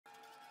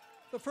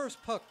The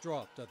first puck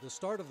dropped at the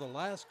start of the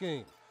last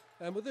game,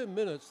 and within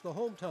minutes, the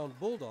hometown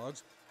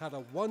Bulldogs had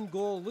a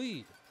one-goal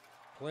lead.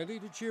 Plenty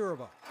to cheer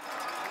about.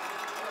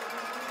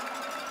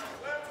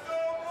 Let's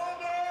go,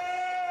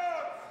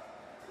 Bulldogs!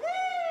 Woo!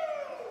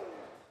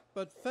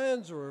 But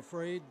fans are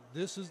afraid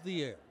this is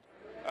the end.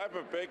 I'm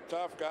a big,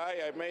 tough guy.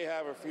 I may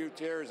have a few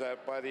tears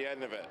by the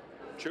end of it.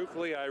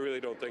 Truthfully, I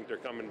really don't think they're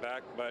coming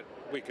back, but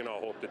we can all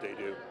hope that they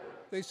do.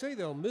 They say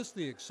they'll miss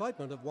the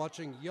excitement of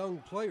watching young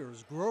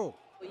players grow.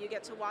 You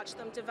get to watch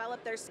them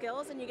develop their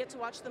skills, and you get to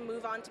watch them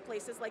move on to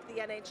places like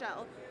the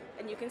NHL.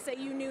 And you can say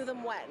you knew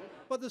them when.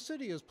 But the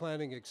city is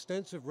planning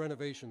extensive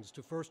renovations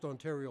to First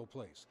Ontario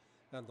Place,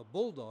 and the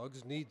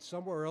Bulldogs need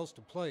somewhere else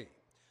to play.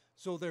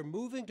 So they're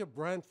moving to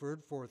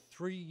Brantford for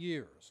 3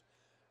 years.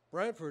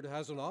 Brantford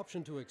has an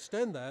option to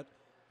extend that,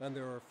 and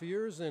there are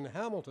fears in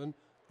Hamilton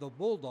the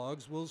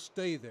Bulldogs will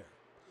stay there.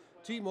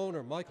 Team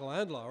owner Michael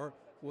Andlauer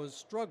was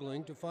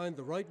struggling to find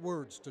the right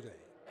words today.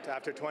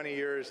 After 20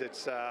 years,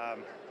 it's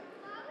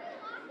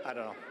I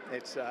don't know.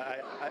 It's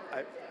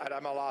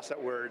I'm a loss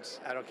at words.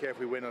 I don't care if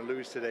we win or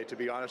lose today, to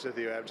be honest with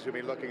you. I'm just going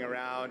to be looking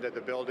around at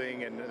the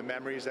building and the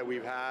memories that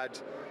we've had,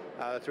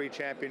 3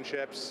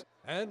 championships.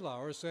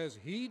 Andlauer says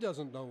he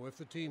doesn't know if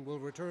the team will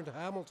return to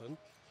Hamilton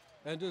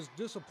and is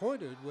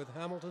disappointed with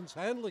Hamilton's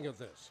handling of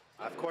this.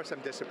 Of course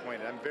I'm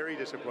disappointed. I'm very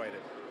disappointed.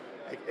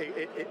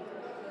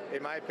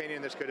 In my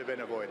opinion, this could have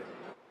been avoided.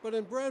 But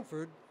in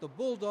Brantford, the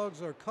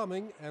Bulldogs are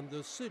coming and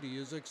the city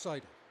is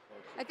excited.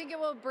 I think it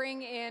will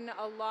bring in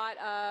a lot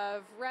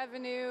of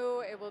revenue.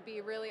 It will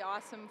be really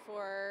awesome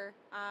for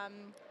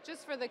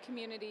just for the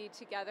community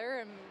together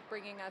and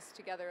bringing us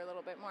together a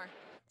little bit more.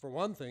 For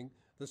one thing,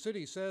 the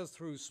city says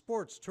through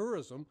sports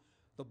tourism,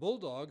 the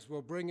Bulldogs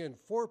will bring in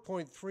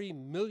 $4.3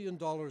 million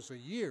a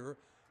year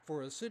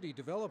for a city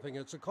developing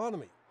its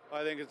economy.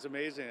 I think it's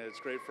amazing. It's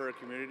great for our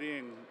community,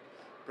 and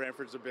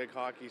Brantford's a big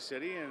hockey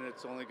city, and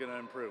it's only going to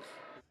improve.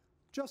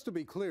 Just to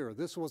be clear,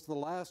 this was the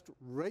last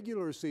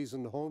regular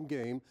season home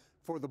game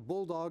for the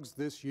Bulldogs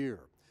this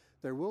year.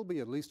 There will be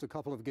at least a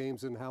couple of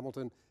games in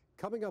Hamilton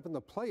coming up in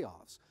the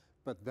playoffs,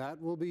 but that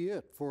will be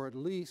it for at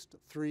least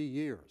 3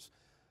 years.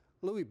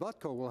 Louis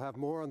Butko will have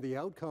more on the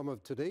outcome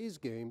of today's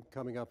game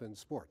coming up in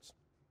sports.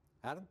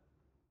 Adam?